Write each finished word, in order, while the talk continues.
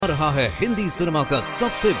रहा है हिंदी सिनेमा का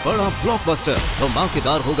सबसे बड़ा ब्लॉकबस्टर।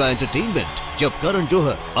 धमाकेदार होगा एंटरटेनमेंट जब करण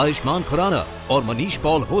जौहर, आयुष्मान खुराना और मनीष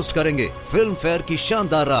पॉल होस्ट करेंगे फिल्म फेयर की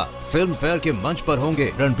शानदार रात। फिल्म फेयर के मंच पर होंगे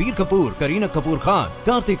रणबीर कपूर, करीना कपूर खान,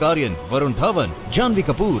 कार्तिक आर्यन, वरुण धवन, जानवी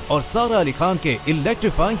कपूर और सारा अली खान के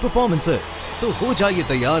इलेक्ट्रीफाइंग परफॉर्मेंसेस। तो हो जाइए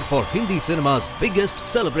तैयार for Hindi cinema's biggest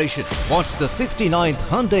celebration. Watch the 69th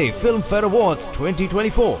Hyundai Film Fair Awards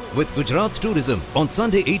 2024 with Gujarat Tourism on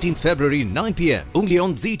Sunday 18th February 9 p.m. only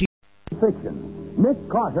on ZT. Fiction. Nick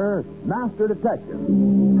Carter, Master Detective.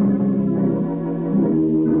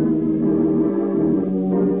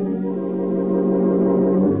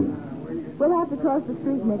 We'll have to cross the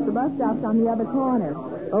street, Nick. The bus stop's on the other corner.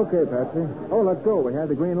 Okay, Patsy. Oh, let's go. We had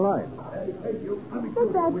the green light.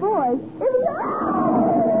 Who's that voice? Is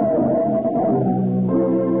it...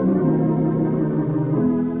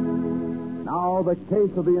 Now, the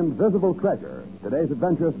case of the invisible treasure. Today's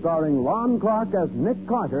adventure starring Lon Clark as Nick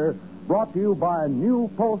Carter, brought to you by new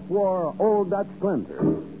post-war Old Dutch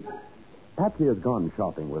cleanser. Patsy has gone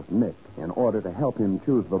shopping with Nick in order to help him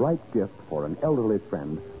choose the right gift for an elderly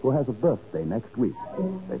friend who has a birthday next week.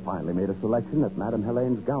 They finally made a selection at Madame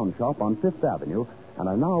Helene's gown shop on Fifth Avenue and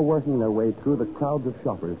are now working their way through the crowds of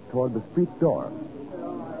shoppers toward the street door.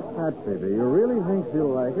 Patsy, do you really think she'll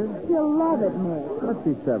like it? She'll love it, Nick. But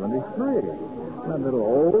she's 73. Not a little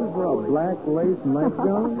old for a black lace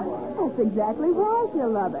nightgown? That's exactly why she'll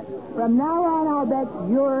love it. From now on, I'll bet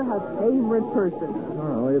you're her favorite person.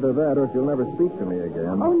 Well, either that or she'll never speak to me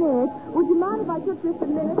again. Oh, Nick, would you mind if I took just a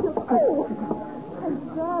minute to... Oh, I'm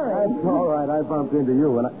sorry. That's all right. I bumped into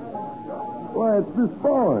you and I... Why, it's Miss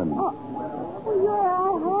Bowen. Oh, well, you're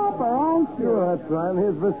Al Harper, aren't you? Sure, that's right.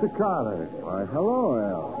 Here's Mr. Carter. Why, hello,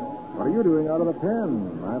 Al. What are you doing out of the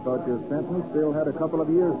pen? I thought your sentence still had a couple of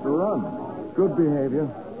years to run. Good behavior.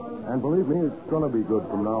 And believe me, it's going to be good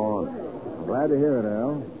from now on. I'm glad to hear it,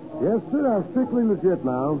 Al. Yes, sir. I'm strictly legit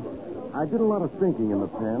now. I did a lot of thinking in the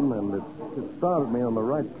pen, and it started me on the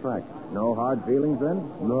right track. No hard feelings, then?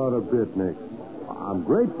 Not a bit, Nick. I'm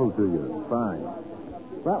grateful to you. Fine.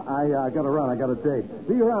 Well, I got to run. I got a date.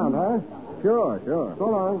 See you around, huh? Sure. So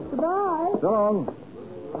long. Goodbye. So long.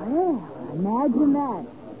 Well, imagine that.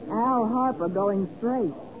 Al Harper going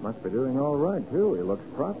straight. Must be doing all right, too. He looks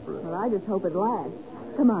prosperous. Well, I just hope it lasts.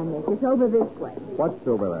 Come on, Nick. It's over this way. What's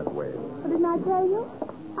over that way? Well, didn't I tell you?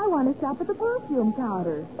 I want to stop at the perfume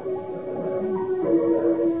counter.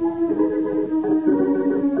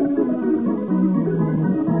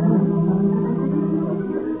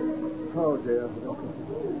 Oh, dear.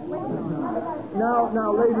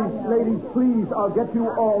 Now, ladies, please, I'll get you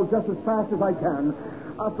all just as fast as I can.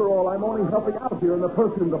 After all, I'm only helping out here in the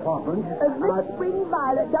perfume department. This spring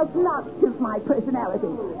violet does not suit my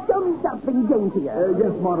personality. Show me something daintier.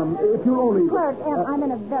 Yes, madam. If you'll only... Clerk, I'm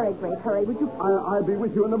in a very great hurry. Would you please... I'll be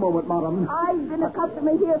with you in a moment, madam. I've been a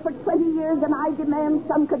customer here for 20 years, and I demand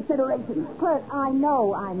some consideration. Clerk, I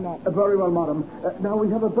know I'm next. Very well, madam. Now,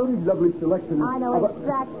 we have a very lovely selection. I know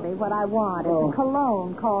exactly what I want. It's a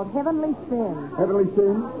cologne called Heavenly Sin. Heavenly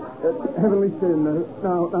Sin? Heavenly Sin.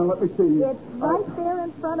 Now, let me see. It's right there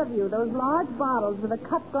in front of you, those large bottles with a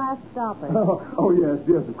cut glass stopper. Oh,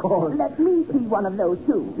 yes, of course. Let me see one of those,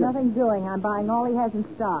 too. Nothing doing. I'm buying all he has in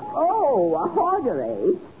stock. Oh, a hoarder,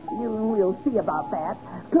 eh? You'll see about that.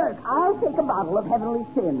 Clerk, I'll take a bottle of Heavenly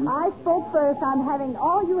Sin. I spoke first. I'm having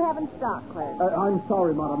all you have in stock, Clerk. I'm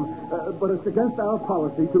sorry, madam, but it's against our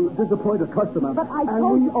policy to disappoint a customer. But I And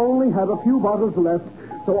told we you... only have a few bottles left,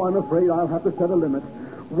 so I'm afraid I'll have to set a limit.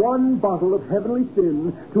 One bottle of Heavenly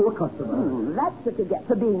Sin to a customer. That's what you get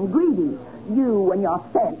for being greedy. You and your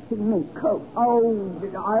fancy mink coat. Oh,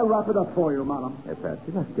 I'll wrap it up for you, madam. Hey,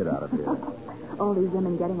 Patsy, let's get out of here. All these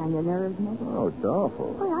women getting on your nerves, Nick. Oh, it's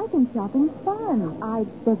awful. Well, I think shopping's fun. I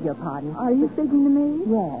beg your pardon. Are you speaking to me?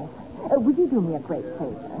 Yes. Would you do me a great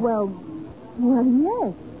favor? Well,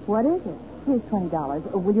 yes. What is it? Here's $20.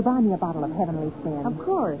 Will you buy me a bottle of Heavenly Sin? Of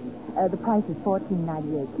course. The price is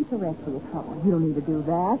 $14.98. Keep the rest for your trouble. You don't need to do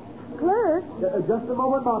that. Clerk, Just a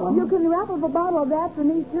moment, madam. you can wrap up a bottle of that for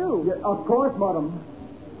me, too. Yeah, of course, madam.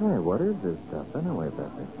 Hey, what is this stuff anyway,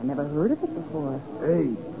 Patsy? I never heard of it before. Hey,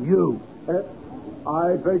 you.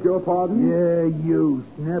 I beg your pardon? Yeah, you.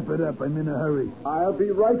 Snap it up. I'm in a hurry. I'll be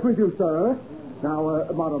right with you, sir. Now,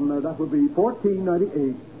 madam, that would be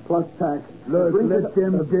 $14.98 plus tax. Look, Brings let it-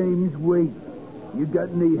 them dames wait. You got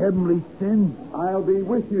any Heavenly Sin? I'll be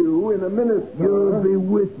with you in a minute, sir. You'll be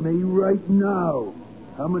with me right now.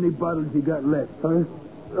 How many bottles you got left?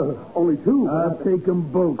 Only two. I'll take them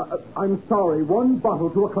both. I'm sorry. One bottle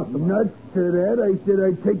to a customer. Nuts to that. I said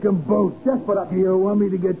I'd take them both. Yes, but Do you want me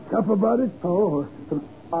to get tough about it? Oh,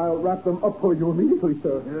 I'll wrap them up for you immediately,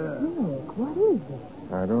 sir. Yeah. Nick, what is it?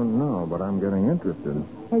 I don't know, but I'm getting interested.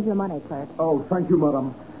 Here's your money, clerk. Oh, thank you,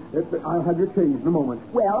 madam. I'll have your change in a moment.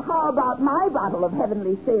 Well, how about my bottle of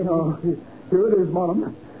heavenly sin? Oh, here it is,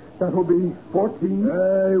 madam. That'll be 14.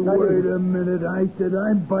 Hey, wait a minute. I said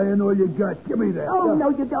I'm buying all you got. Give me that. Oh, no,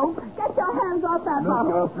 you don't. Get your hands off that Look,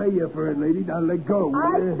 bottle. I'll pay you for it, lady. Now let go.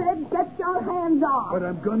 I said get your hands off. But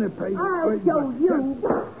I'm going to pay you. I'll show you.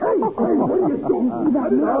 Hey, what are you doing?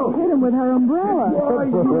 No. Hit him with her umbrella. Why,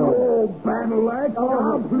 you old battle axe.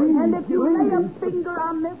 Oh, please. And if you lay a finger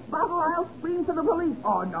on this bottle, I'll scream to the police.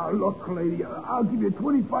 Oh, now, look, lady. I'll give you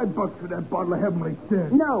 $25 for that bottle of Heavenly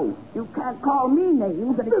Sin. No, you can't call me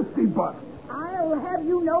names. $50. I'll have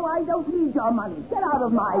you know I don't need your money. Get out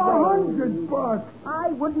of my way. $100. I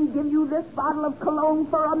wouldn't give you this bottle of cologne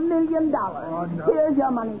for $1 million. Oh, no. Here's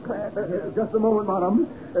your money, clerk. Just a moment, madam.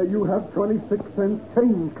 You have 26 cents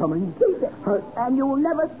change coming. Keep it. And you'll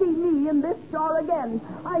never see me in this store again.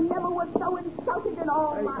 I never was so insulted in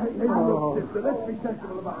all my life. Look, sister, let's be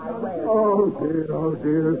sensible about it. Oh,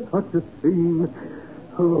 dear. Such a scene.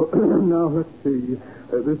 Oh, now, let's see.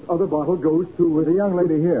 This other bottle goes to The young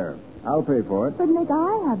lady here. I'll pay for it. But, Nick,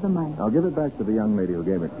 I have the money. I'll give it back to the young lady who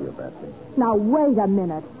gave it to you, Patsy. Now, wait a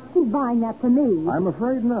minute. He's buying that for me. I'm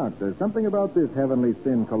afraid not. There's something about this Heavenly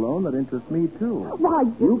Sin cologne that interests me, too. Why,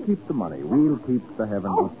 You keep the money. We'll keep the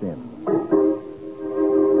Heavenly Sin.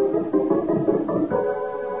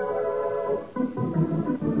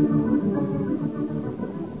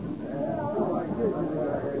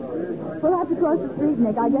 We'll have to cross the street,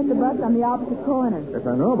 Nick. I get the bus on the opposite corner. Yes,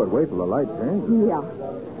 I know, but wait till the light changes. Yeah.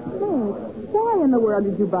 Nick, why in the world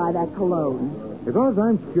did you buy that cologne? Because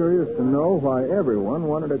I'm curious to know why everyone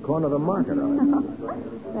wanted to corner the market on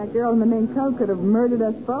it. That girl in the mink coat could have murdered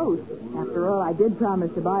us both. After all, I did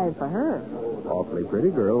promise to buy it for her. Awfully pretty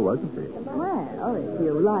girl, wasn't she? Well, if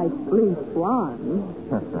you like bleached blondes.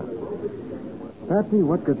 Patsy,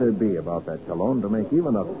 what could there be about that cologne to make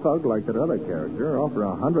even a thug like that other character offer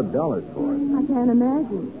 $100 for it? I can't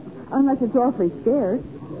imagine. Unless it's awfully scarce.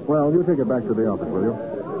 Well, you take it back to the office, will you?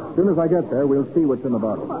 As soon as I get there, we'll see what's in the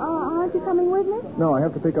bottle. Aren't you coming with me? No, I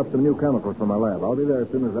have to pick up some new chemicals from my lab. I'll be there as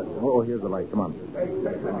soon as I... Oh, here's the light. Come on. Hey,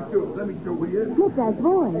 let me do it. Let me do it, will you? Nick, that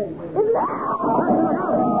voice. Isn't that...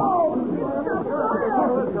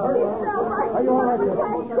 Are you all right?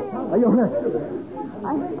 Are you all right?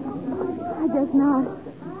 I guess not.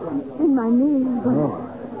 In my knees, but... Oh,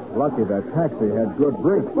 lucky that taxi had good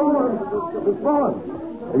brakes. It's fallen.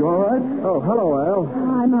 Are you all right? Oh, hello, Al.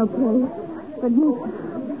 I'm okay. But, Nick,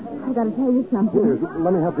 I gotta tell you something. Here,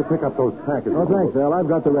 let me help you pick up those packages. Oh, thanks, Al. I've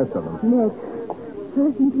got the rest of them. Nick,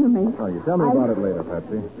 listen to me. Oh, you tell me about it later,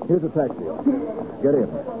 Patsy. Here's a taxi. Get in.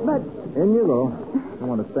 But, In you go. I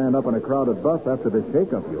want to stand up in a crowded bus after the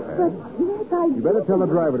shake-up you had. Nick, You better tell the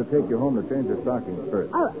driver to take you home to change your stockings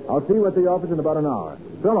first. I'll see you at the office in about an hour.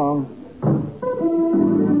 So long.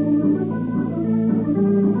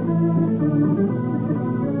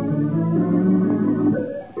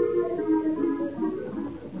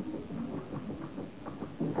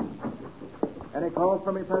 Any calls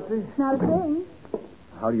for me, Patsy? Not a thing.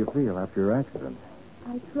 How do you feel after your accident?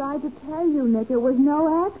 I tried to tell you, Nick, it was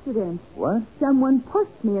no accident. What? Someone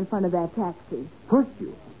pushed me in front of that taxi. Pushed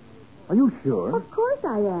you? Are you sure? Of course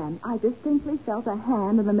I am. I distinctly felt a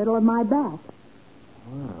hand in the middle of my back.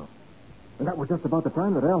 Wow. And that was just about the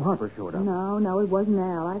time that Al Harper showed up. No, it wasn't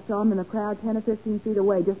Al. I saw him in the crowd 10 or 15 feet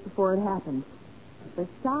away just before it happened.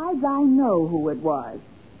 Besides, I know who it was.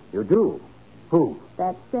 You do? Who?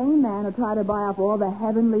 That same man who tried to buy off all the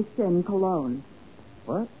Heavenly Sin cologne.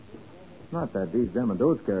 What? Not that Dee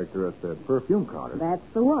Demendo's character at the perfume counter. That's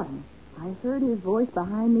the one. I heard his voice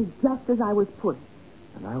behind me just as I was pushed.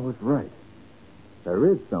 And I was right.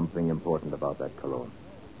 There is something important about that cologne.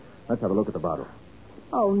 Let's have a look at the bottle.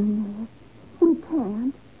 Oh, Nick, we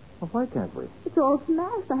can't. Well, why can't we? It's all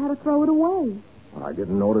smashed. I had to throw it away. Well, I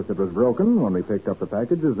didn't notice it was broken when we picked up the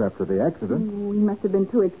packages after the accident. We must have been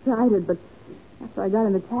too excited, but after I got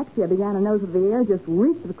in the taxi, I began to notice that the air just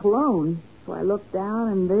reeked of cologne. So I looked down,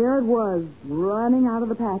 and there it was, running out of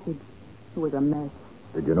the package. It was a mess.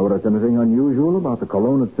 Did you notice anything unusual about the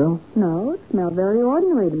cologne itself? No, it smelled very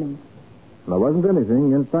ordinary to me. There wasn't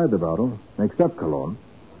anything inside the bottle except cologne.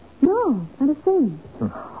 No, not a thing.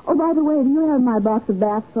 Oh, by the way, do you have my box of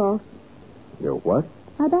bath salts? Your what?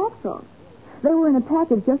 My bath salts. They were in a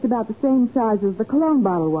package just about the same size as the cologne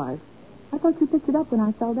bottle was. I thought you picked it up when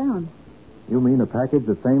I fell down. You mean a package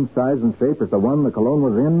the same size and shape as the one the cologne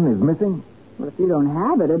was in is missing? Well, if you don't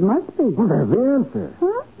have it, it must be. Well, there's the answer.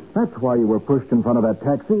 Huh? That's why you were pushed in front of that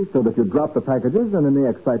taxi, so that you'd drop the packages, and in the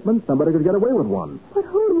excitement, somebody could get away with one. But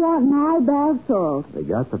who'd want my bath salts? They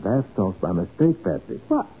got the bath salts by mistake, Patsy.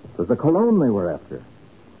 What? It was the cologne they were after.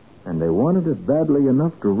 And they wanted it badly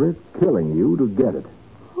enough to risk killing you to get it.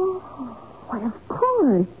 Oh, why, of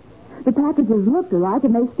course. The packages looked alike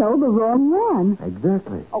and they sold the wrong one.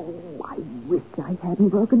 Exactly. Oh, I wish I hadn't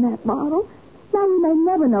broken that bottle. Now we may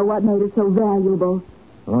never know what made it so valuable.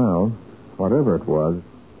 Well, whatever it was,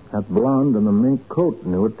 that blonde in the mink coat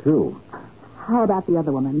knew it, too. How about the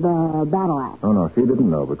other woman, the battle axe? Oh, no, she didn't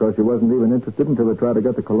know because she wasn't even interested until they tried to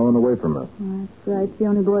get the cologne away from her. That's right. She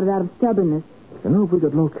only bought it out of stubbornness. You know, if we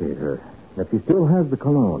could locate her, if she still has the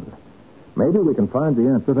cologne, maybe we can find the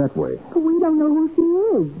answer that way. But we don't know who she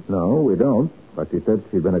is. No, we don't. But she said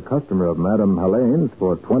she'd been a customer of Madame Helene's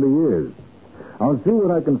for 20 years. I'll see what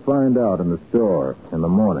I can find out in the store in the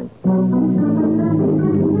morning.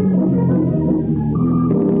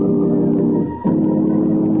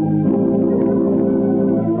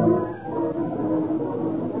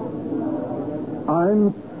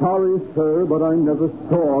 I'm sorry, sir, but I never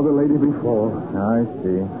saw the lady before. I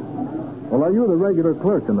see. Well, are you the regular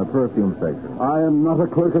clerk in the perfume section? I am not a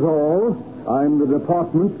clerk at all. I'm the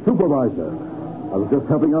department supervisor. I was just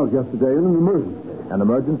helping out yesterday in an emergency. An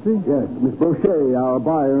emergency? Yes, Miss Brochet, our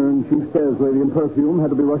buyer and chief sales lady in perfume, had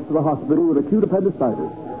to be rushed to the hospital with acute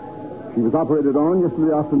appendicitis. She was operated on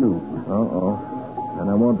yesterday afternoon. Uh-oh. And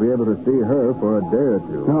I won't be able to see her for a day or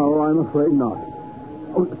two. No, I'm afraid not.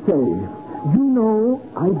 Oh, say, you know,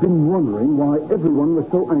 I've been wondering why everyone was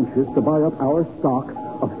so anxious to buy up our stock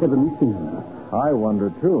of Heavenly Sin. I wonder,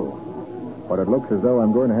 too. But it looks as though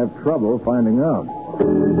I'm going to have trouble finding out.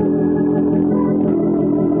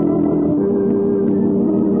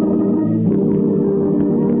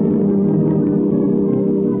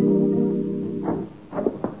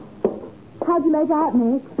 How'd you make out,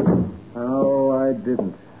 Nick? Oh, I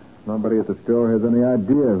didn't. Nobody at the store has any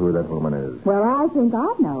idea who that woman is. Well, I think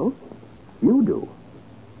I know. You do?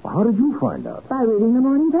 Well, how did you find out? By reading the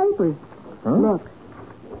morning papers. Huh? Look.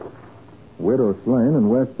 Widow slain in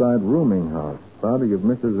West Side rooming house. Body of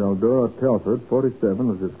Mrs. Eldora Telford, 47,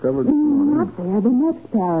 was discovered this morning. Not there. The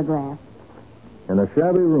next paragraph. In a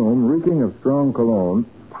shabby room reeking of strong cologne.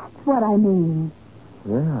 That's what I mean.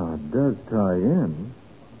 Yeah, it does tie in.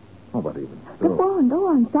 Oh, but even so. Go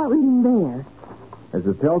on. Start reading there.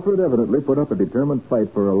 Mrs. Telford evidently put up a determined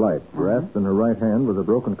fight for her life. Grasped in her right hand was a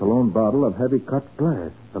broken cologne bottle of heavy cut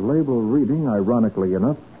glass. The label reading, ironically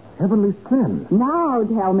enough, Heavenly Sin. Now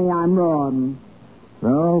tell me I'm wrong.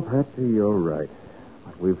 No, Patsy, you're right.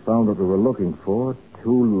 But we've found what we were looking for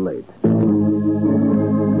too late.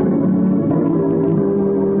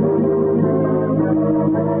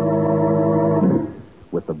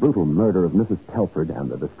 With the brutal murder of Mrs. Telford and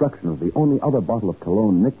the destruction of the only other bottle of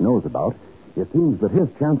cologne Nick knows about, it seems that his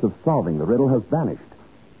chance of solving the riddle has vanished.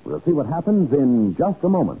 We'll see what happens in just a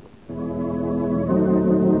moment.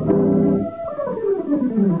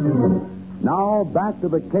 Now, back to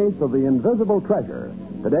the case of the invisible treasure.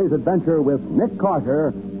 Today's adventure with Nick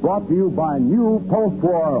Carter, brought to you by new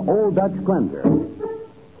post-war Old Dutch cleanser.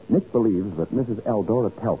 Nick believes that Mrs.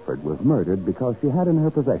 Eldora Telford was murdered because she had in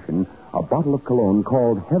her possession a bottle of cologne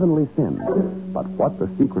called Heavenly Sin. But what the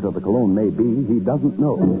secret of the cologne may be, he doesn't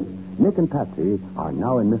know. Nick and Patsy are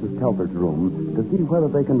now in Mrs. Telford's room to see whether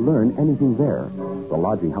they can learn anything there. The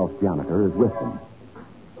lodging house janitor is with them.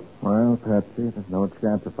 Well, Patsy, there's no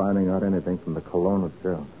chance of finding out anything from the cologne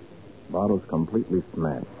itself. Bottle's completely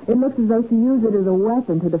smashed. It looks as though she used it as a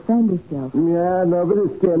weapon to defend herself. Yeah,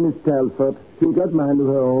 nobody scared Miss Telford. She got mind of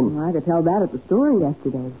her own. I could tell that at the store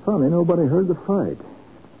yesterday. Funny, nobody heard the fight.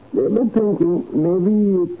 They've been thinking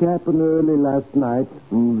maybe it happened early last night,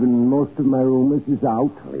 when most of my roomers is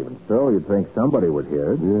out. Well, even so, you'd think somebody would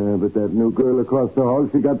hear it. Yeah, but that new girl across the hall,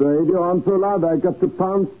 she got the radio on so loud I got to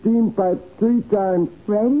pound steam pipes 3 times.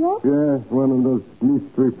 Radio? Yeah, one of those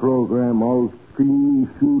mystery program, all screaming,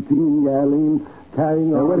 shooting, yelling,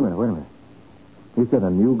 carrying on. Wait a minute. You said a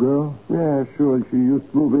new girl? Yeah, sure. She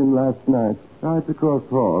used to move in last night. Right across the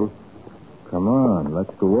hall. Come on,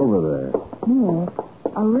 let's go over there. Yes.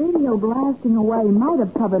 A radio blasting away might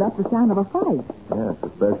have covered up the sound of a fight. Yes,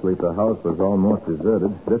 especially if the house was almost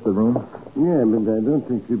deserted. Is this the room? Yeah, but I don't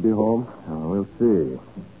think she'll be home. Oh, we'll see.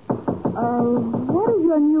 What does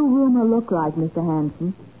your new roomer look like, Mr.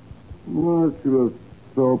 Hanson? Well, she was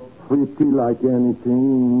so pretty like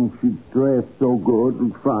anything. She dressed so good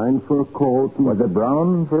and fine for a coat. Was it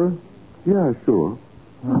brown fur? Yeah, sure.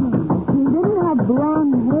 She didn't have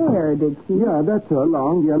blonde hair, did she? Yeah, that's her,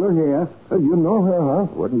 long yellow hair. You know her, huh?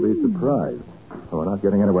 Wouldn't be surprised. So we're not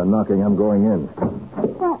getting anywhere knocking. I'm going in.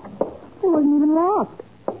 What? It wasn't even locked.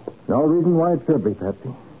 No reason why it should be,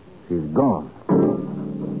 Patsy. She's gone.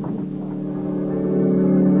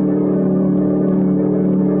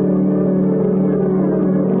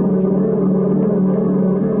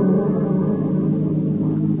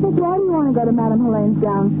 to go to Madame Helene's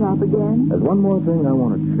down shop again. There's one more thing I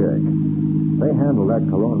want to check. They handle that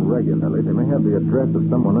cologne regularly. They may have the address of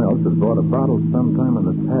someone else that bought a bottle sometime in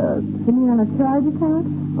the past. You mean on a charge account?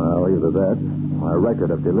 Well, either that, or a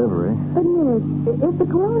record of delivery. But, Nick, if the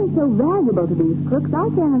cologne is so valuable to these crooks, I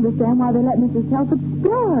can't understand why they let Mrs. Telford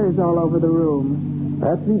stars all over the room.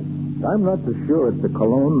 Patsy, I'm not so sure it's the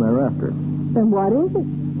cologne they're after. Then what is it?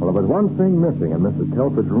 Well, there was one thing missing in Mrs.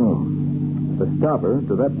 Telford's room. The stopper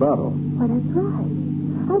to that bottle. Well, that's right.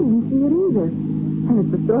 I didn't see it either. And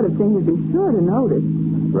it's the sort of thing you'd be sure to notice.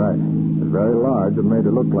 Right. It was very large and made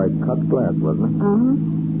it look like cut glass, wasn't it? Uh-huh.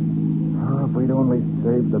 Oh, if we'd only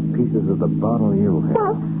saved the pieces of the bottle you had.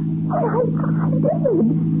 Well, I did.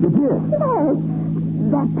 You did? Yes.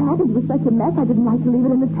 That package was such a mess, I didn't like to leave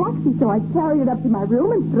it in the taxi, so I carried it up to my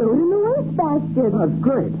room and threw it in the wastebasket. That's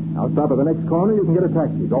great. I'll stop at the next corner. You can get a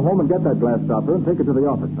taxi. Go home and get that glass stopper and take it to the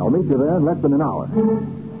office. I'll meet you there in less than an hour.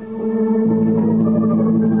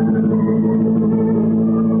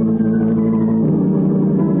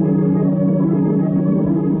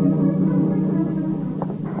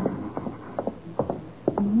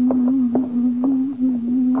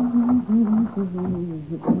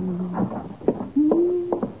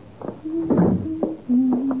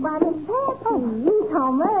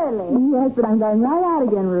 Yes, but I'm going right out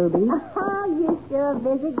again, Ruby. Oh, you're sure a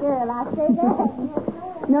busy girl, I say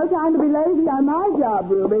that. No time to be lazy on my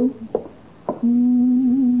job, Ruby.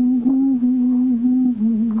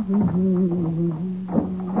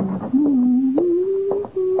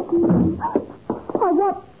 Oh,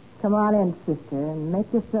 what? Come on in, sister, and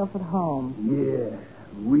make yourself at home. Yeah,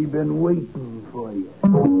 we've been waiting for you.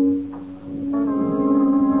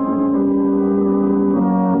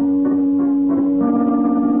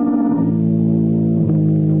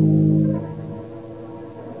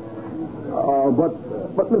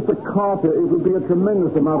 But Mr. Carter, it would be a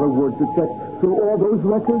tremendous amount of work to check through all those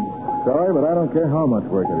records. Sorry, but I don't care how much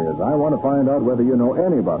work it is. I want to find out whether you know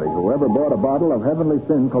anybody who ever bought a bottle of Heavenly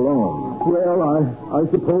Sin cologne. Well, I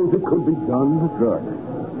suppose it could be done. Good.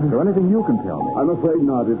 Is there anything you can tell me? I'm afraid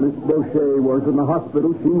not. If Miss Brochet was in the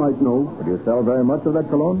hospital, she might know. Would you sell very much of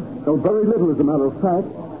that cologne? No, very little, as a matter of fact.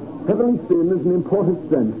 Heavenly Sin is an imported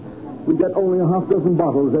scent. We get only a half dozen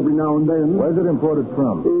bottles every now and then. Where's it imported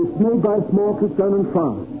from? It's made by a small concern in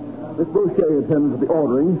France. Miss Brochet attends to the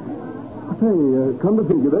ordering. Say, come to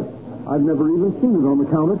think of it, I've never even seen it on the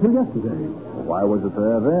counter till yesterday. Why was it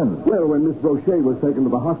there then? Well, when Miss Brochet was taken to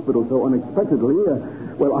the hospital so unexpectedly,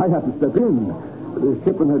 I had to step in. The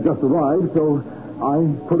shipment had just arrived, so I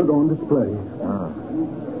put it on display.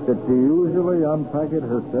 Did she usually unpack it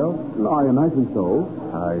herself? I imagine so.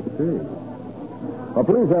 I see. Well,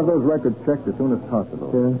 please have those records checked as soon as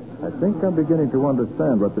possible. Yes. I think I'm beginning to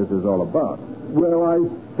understand what this is all about. Well, I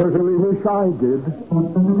certainly wish I did.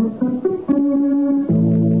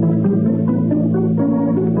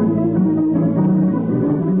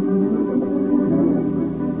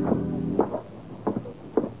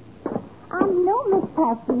 I know Miss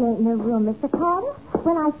Patsy ain't in her room, Mr. Carter.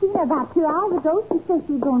 When I seen her about 2 hours ago, she said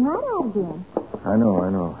she was going right out again. I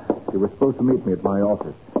know. She was supposed to meet me at my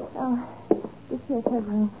office. Oh, this here's her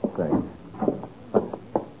room. Thanks.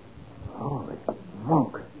 Holy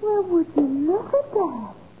smoke. Well, would you look at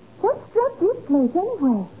that? What struck this place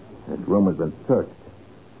anyway? This room has been searched.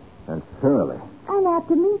 And thoroughly. And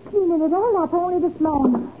after me cleaning it all up only this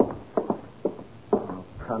morning.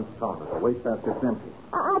 Confound it. The wastebasket's empty.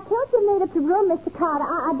 I told you I made up the room, Mr. Carter.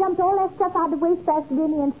 I dumped all that stuff out of the wastebasket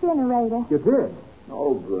in the incinerator. You did?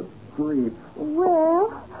 Oh, good grief.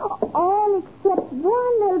 Well, all except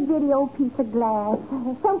one little bitty old piece of glass.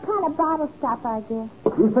 Some kind of bottle stopper, I guess.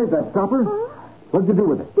 You saved that stopper? Huh? What'd you do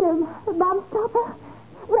with it? The bottle stopper?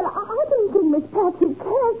 Well, I didn't think Miss Patsy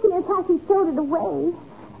cared, seeing as how she threw it away.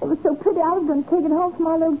 It was so pretty, I was going to take it home for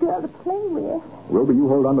my little girl to play with. Ruby, you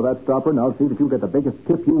hold on to that stopper, and I'll see that you get the biggest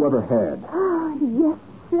tip you ever had. Oh, yes,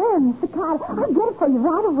 sir, Mr. Carter. I'll get it for you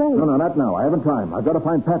right away. No, not now. I haven't time. I've got to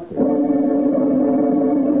find Patsy.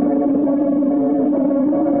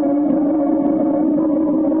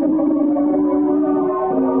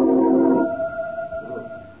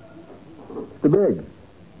 Mr. Biggs,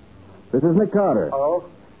 this is Nick Carter. Oh?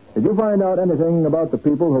 Did you find out anything about the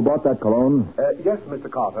people who bought that cologne? Yes,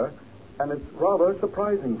 Mr. Carter. And it's rather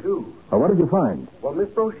surprising, too. Well, what did you find? Well, Miss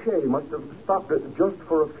Brochet must have stopped it just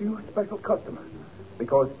for a few special customers,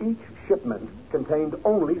 because each shipment contained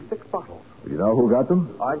only 6 bottles. Do you know who got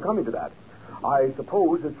them? I'm coming to that. I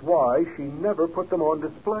suppose it's why she never put them on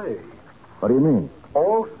display. What do you mean?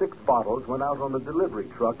 All 6 bottles went out on the delivery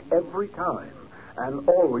truck every time, and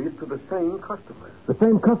always to the same customers. The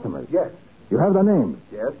same customers? Yes. You have their names?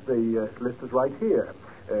 Yes, the list is right here.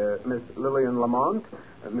 Miss Lillian Lamont,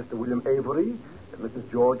 Mr. William Avery, Mrs.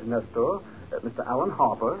 George Nestor, Mr. Alan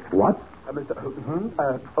Harper. What? Mr.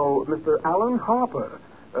 Alan Harper,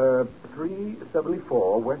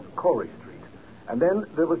 374 West Corey Street. And then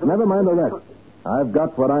there was... Never mind the rest. I've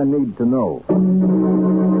got what I need to know.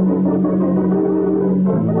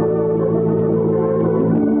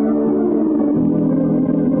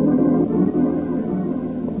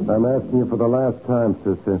 I'm asking you for the last time,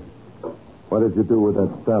 sister. What did you do with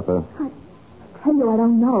that stopper? I tell you, I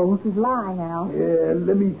don't know. She's lying, Al. Yeah,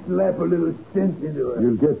 let me slap a little sense into her.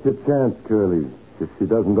 You'll get your chance, Curly, if she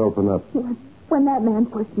doesn't open up. When that man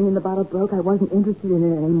pushed me and the bottle broke, I wasn't interested in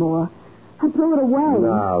it anymore. I threw it away.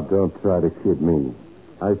 Now, don't try to kid me.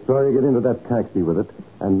 I saw you get into that taxi with it,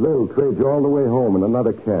 and Lil trade you all the way home in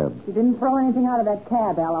another cab. She didn't throw anything out of that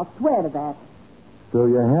cab, Al. I'll swear to that. So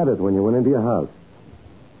you had it when you went into your house.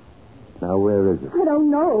 Now, where is it? I don't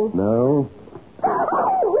know. No?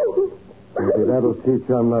 Maybe that'll teach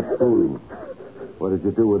you I'm not fooling. What did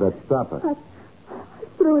you do with that stopper? I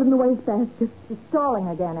threw it in the wastebasket. She's stalling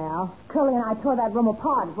again, Al. Curly and I tore that room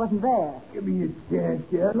apart. It wasn't there. Give me a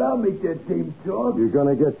chance, Al. I'll make that same talk. You're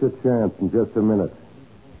going to get your chance in just a minute.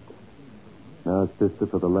 Now, sister,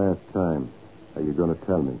 for the last time, are you going to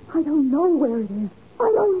tell me? I don't know where it is.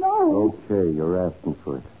 I don't know. Okay, you're asking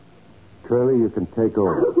for it. Curly, you can take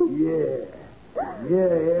over.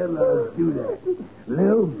 Yeah, Al, I'll do that.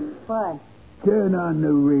 Lil, What? turn on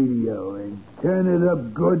the radio and turn it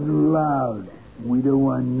up good and loud. We don't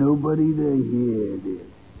want nobody to hear this.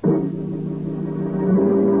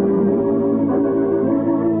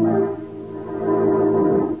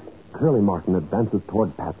 Curly Martin advances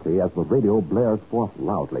toward Patsy as the radio blares forth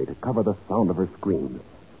loudly to cover the sound of her screams.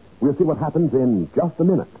 We'll see what happens in just a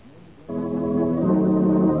minute.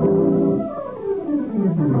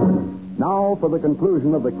 Now for the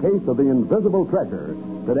conclusion of the case of the invisible treasure.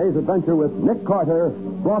 Today's adventure with Nick Carter,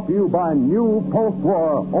 brought to you by new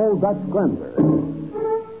post-war Old Dutch Cleanser.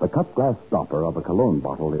 The cut glass stopper of a cologne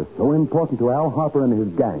bottle is so important to Al Harper and his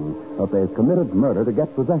gang that they've committed murder to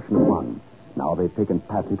get possession of one. Now they've taken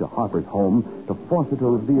Patsy to Harper's home to force her to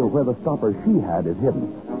reveal where the stopper she had is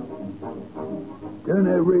hidden. Turn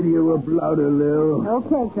that radio up louder, Lil.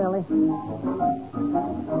 Okay, Curly.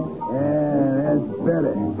 Yeah, that's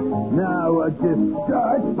better. Now I'll just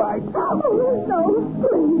start by... Oh, no,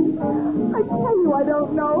 please. I tell you I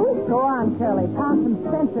don't know. Go on, Curly. Pound some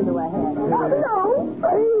sense into her head. No,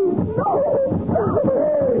 please, no.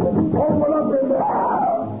 Open up in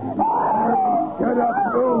there! Shut up,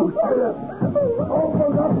 you! Shut up!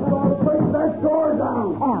 Open up or I'll break that door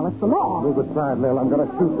down! Al, it's the law. Move aside, Lil. I'm going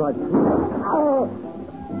to shoot right through you.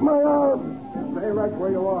 My arm! Stay right where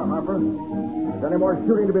you are, Harper. If there's any more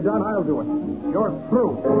shooting to be done, I'll do it. You're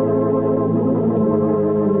through.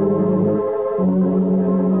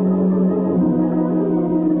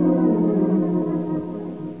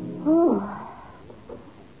 Oh,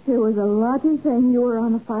 it was a lucky thing you were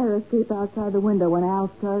on the fire escape outside the window when Al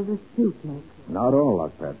started to shoot me. Not all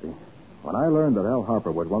luck, Patsy. When I learned that Al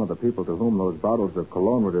Harper was one of the people to whom those bottles of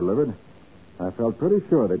cologne were delivered, I felt pretty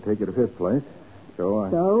sure they'd take you to his place.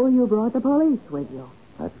 So you brought the police with you?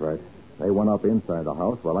 That's right. They went up inside the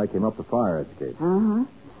house while I came up the fire escape. Uh-huh.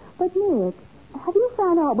 But, Nick, have you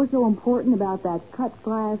found out what's so important about that cut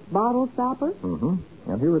glass bottle stopper?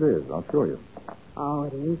 Mm-hmm. And here it is. I'll show you. Oh,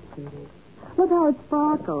 it is pretty. Look how it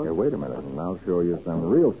sparkles. Here, wait a minute, and I'll show you some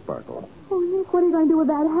real sparkle. Oh, Nick, what are you going to do with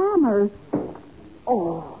that hammer?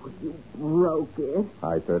 Oh, you broke it.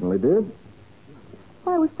 I certainly did.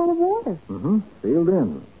 Why, it was full of water. Mm-hmm. Sealed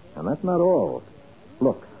in. And that's not all.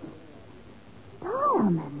 Look.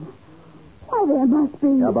 Diamonds. Why, there must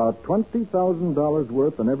be... About $20,000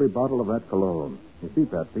 worth in every bottle of that cologne. You see,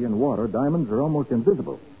 Patsy, in water, diamonds are almost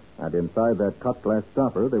invisible. And inside that cut glass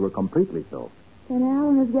stopper, they were completely so. And Al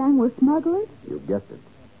and his gang were smugglers? You guessed it.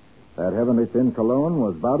 That heavenly thin cologne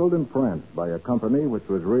was bottled in France by a company which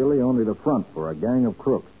was really only the front for a gang of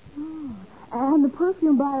crooks. Oh. And the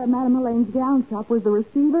perfume buyer at Madame Helene's gown shop was the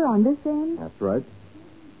receiver on this end? That's right.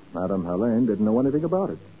 Madame Helene didn't know anything about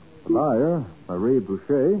it. The buyer, Marie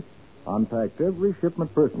Boucher, unpacked every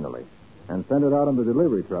shipment personally and sent it out on the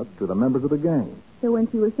delivery truck to the members of the gang. So when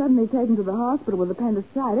she was suddenly taken to the hospital with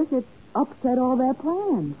appendicitis, it upset all their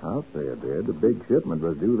plans. I'll say it did. The big shipment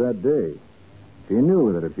was due that day. She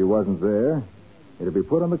knew that if she wasn't there, it'd be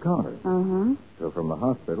put on the counter. Uh-huh. So from the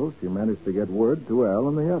hospital, she managed to get word to Al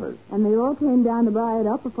and the others. And they all came down to buy it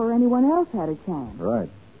up before anyone else had a chance. Right.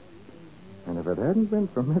 And if it hadn't been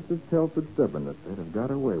for Mrs. Telford's stubbornness, they'd have got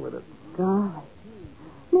away with it. Golly.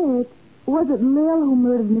 Nick, was it Lil who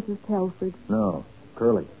murdered Mrs. Telford? No,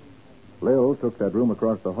 Curly. Lil took that room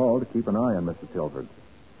across the hall to keep an eye on Mrs. Telford.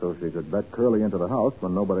 so she could bet Curly into the house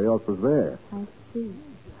when nobody else was there. I see.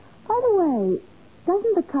 By the way,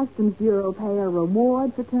 doesn't the Customs Bureau pay a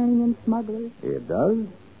reward for turning in smugglers? It does,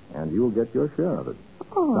 and you'll get your share of it.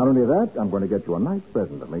 Oh. Not only that, I'm going to get you a nice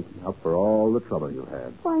present to make up for all the trouble you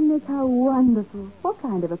had. Why, Nick, how wonderful. What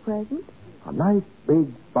kind of a present? A nice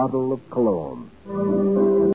big bottle of cologne.